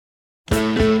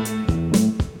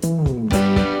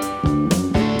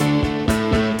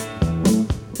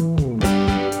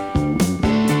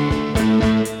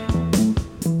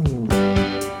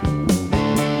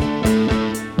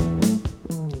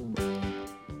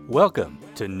Welcome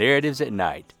to Narratives at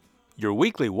Night, your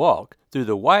weekly walk through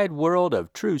the wide world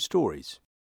of true stories.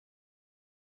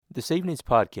 This evening's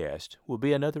podcast will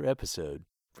be another episode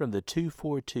from the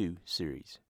 242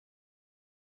 series.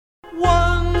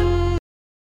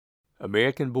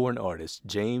 American-born artist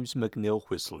James McNeill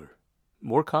Whistler,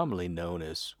 more commonly known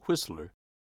as Whistler,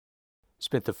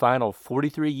 spent the final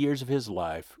 43 years of his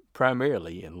life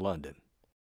primarily in London.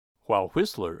 While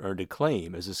Whistler earned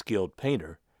acclaim as a skilled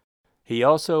painter, he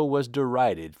also was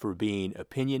derided for being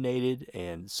opinionated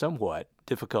and somewhat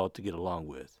difficult to get along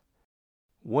with.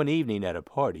 One evening at a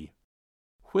party,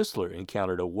 Whistler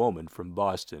encountered a woman from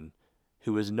Boston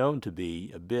who was known to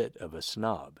be a bit of a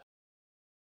snob.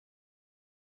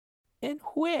 "And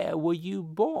where were you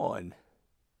born,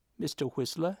 Mr.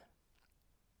 Whistler?"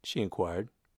 she inquired.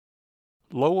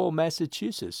 "Lowell,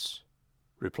 Massachusetts,"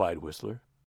 replied Whistler.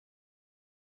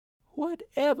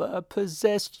 "Whatever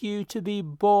possessed you to be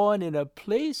born in a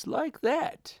place like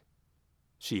that?"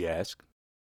 she asked.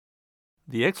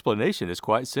 "The explanation is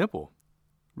quite simple,"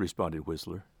 responded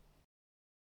Whistler.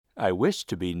 "I wish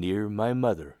to be near my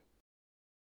mother."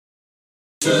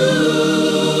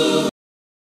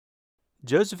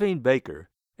 Josephine Baker,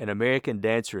 an American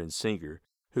dancer and singer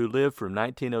who lived from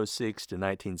 1906 to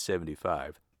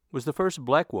 1975, was the first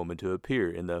black woman to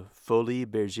appear in the Folies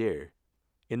Bergère.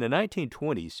 In the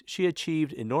 1920s, she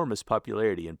achieved enormous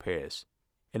popularity in Paris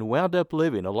and wound up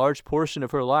living a large portion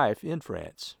of her life in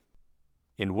France.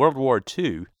 In World War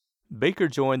II, Baker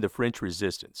joined the French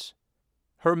Resistance.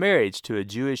 Her marriage to a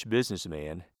Jewish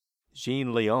businessman, Jean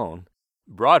Léon,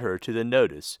 brought her to the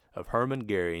notice of Hermann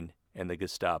Goering and the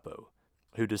Gestapo,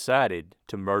 who decided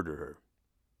to murder her.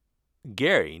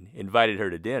 Goering invited her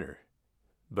to dinner,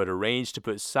 but arranged to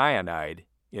put cyanide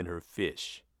in her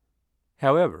fish.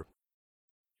 However,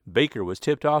 Baker was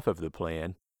tipped off of the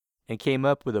plan and came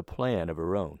up with a plan of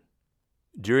her own.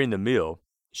 During the meal,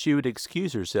 she would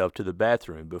excuse herself to the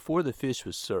bathroom before the fish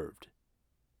was served.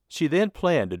 She then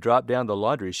planned to drop down the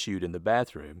laundry chute in the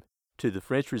bathroom to the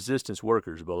French Resistance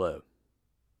workers below.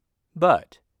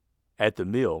 But, at the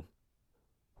meal,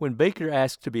 when Baker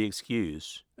asked to be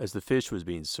excused as the fish was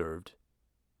being served,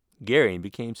 Goering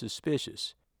became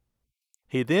suspicious.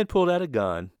 He then pulled out a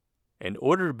gun and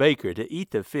ordered Baker to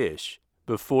eat the fish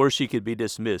before she could be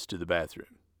dismissed to the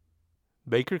bathroom.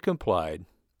 Baker complied,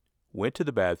 went to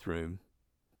the bathroom,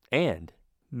 and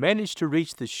managed to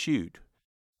reach the chute,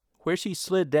 where she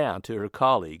slid down to her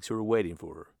colleagues who were waiting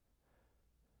for her.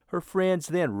 Her friends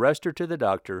then rushed her to the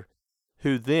doctor,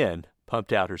 who then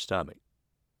pumped out her stomach.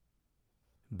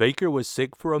 Baker was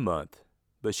sick for a month,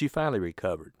 but she finally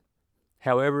recovered.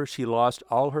 However, she lost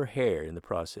all her hair in the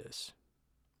process.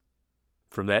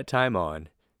 From that time on,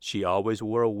 she always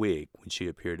wore a wig when she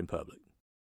appeared in public.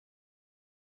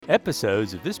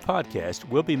 Episodes of this podcast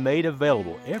will be made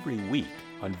available every week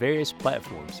on various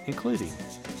platforms, including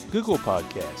Google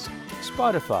Podcasts,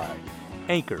 Spotify,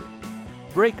 Anchor,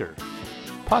 Breaker,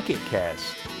 Pocket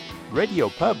Cast, Radio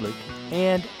Public,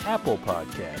 and Apple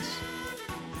Podcasts.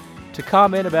 To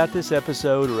comment about this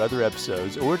episode or other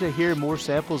episodes, or to hear more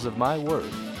samples of my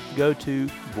work, go to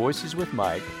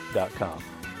voiceswithmike.com.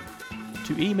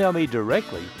 To email me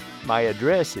directly, my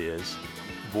address is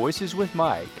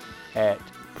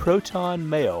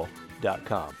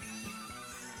voiceswithmike@protonmail.com.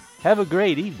 Have a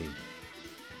great evening.